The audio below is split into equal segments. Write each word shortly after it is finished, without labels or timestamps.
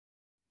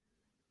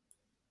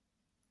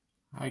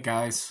Hi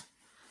guys,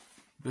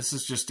 this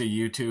is just a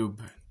YouTube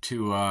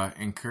to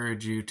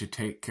encourage you to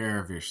take care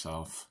of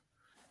yourself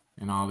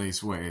in all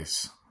these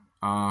ways.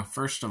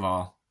 First of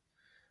all,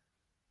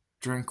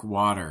 drink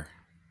water.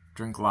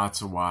 Drink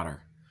lots of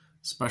water,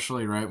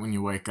 especially right when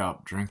you wake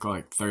up. Drink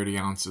like 30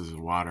 ounces of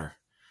water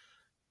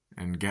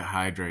and get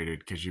hydrated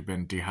because you've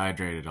been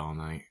dehydrated all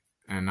night.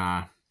 And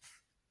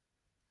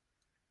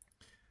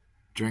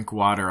drink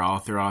water all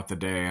throughout the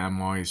day.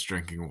 I'm always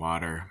drinking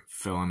water,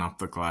 filling up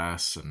the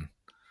glass and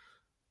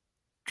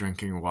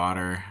drinking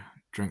water.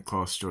 Drink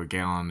close to a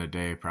gallon a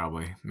day,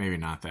 probably. Maybe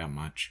not that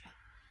much,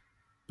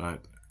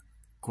 but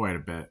quite a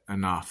bit.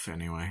 Enough,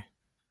 anyway.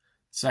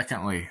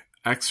 Secondly,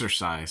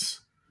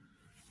 exercise.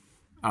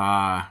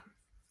 I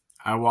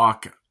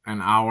walk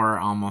an hour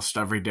almost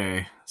every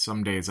day.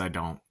 Some days I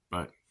don't,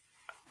 but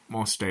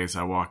most days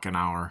I walk an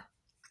hour,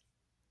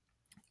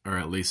 or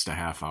at least a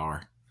half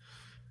hour.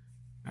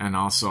 And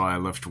also I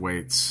lift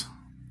weights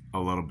a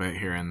little bit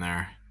here and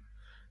there,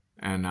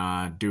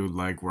 and do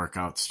leg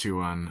workouts too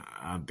on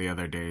the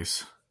other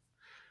days.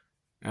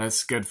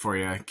 That's good for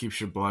you. It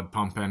keeps your blood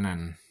pumping,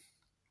 and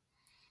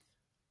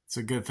it's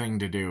a good thing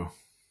to do.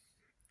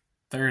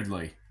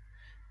 Thirdly,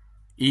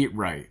 eat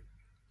right.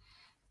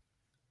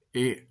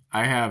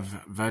 I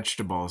have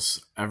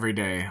vegetables every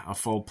day, a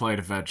full plate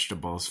of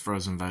vegetables,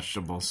 frozen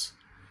vegetables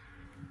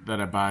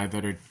that I buy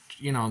that are,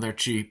 they're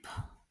cheap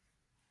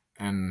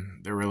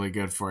and they're really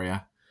good for you.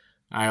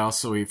 I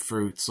also eat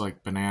fruits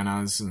like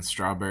bananas and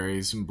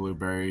strawberries and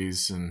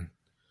blueberries and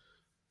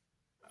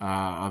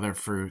other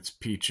fruits,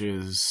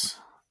 peaches,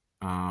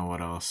 what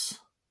else?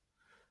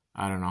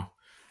 I don't know.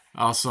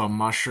 Also,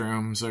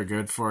 mushrooms are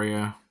good for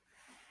you.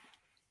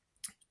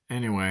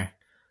 Anyway,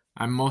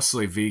 I'm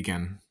mostly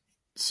vegan,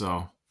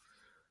 so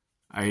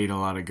I eat a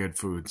lot of good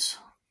foods.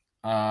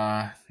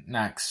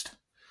 Next.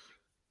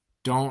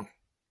 Don't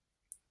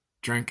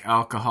drink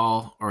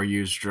alcohol or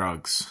use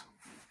drugs.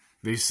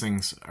 These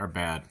things are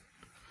bad.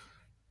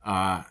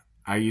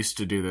 I used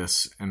to do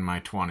this in my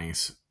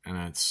 20s, and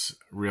it's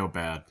real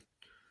bad.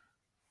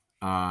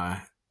 The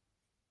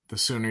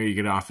sooner you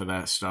get off of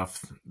that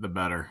stuff, the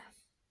better.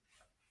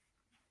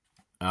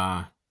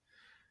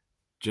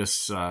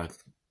 Just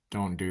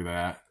don't do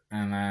that.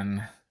 And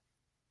then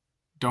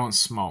don't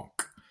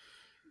smoke.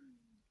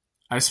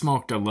 I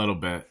smoked a little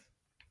bit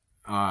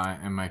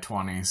in my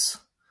 20s.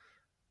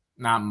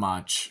 Not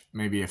much,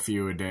 maybe a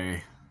few a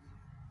day,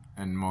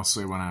 and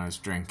mostly when I was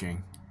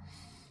drinking.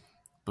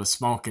 But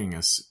smoking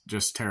is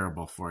just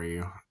terrible for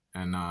you,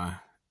 and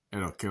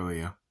it'll kill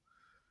you.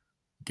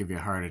 Give you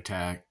a heart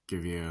attack,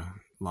 give you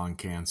lung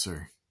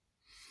cancer.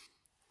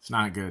 It's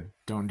not good.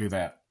 Don't do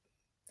that.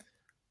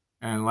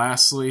 And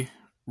lastly,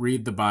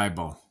 read the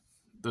Bible.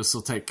 This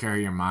will take care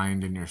of your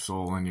mind and your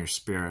soul and your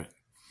spirit.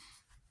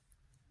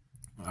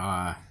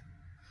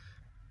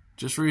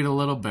 Just read a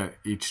little bit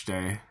each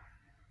day.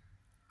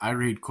 I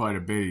read quite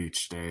a bit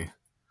each day,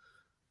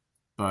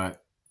 but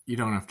you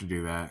don't have to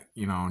do that.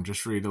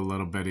 Just read a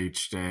little bit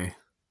each day,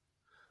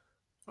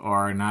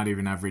 or not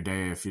even every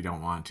day if you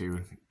don't want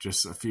to.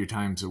 Just a few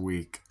times a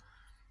week.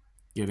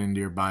 Get into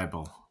your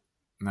Bible,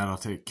 and that'll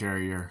take care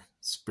of your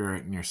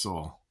spirit and your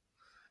soul.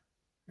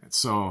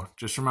 So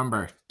just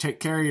remember, take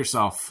care of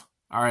yourself.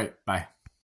 All right, bye.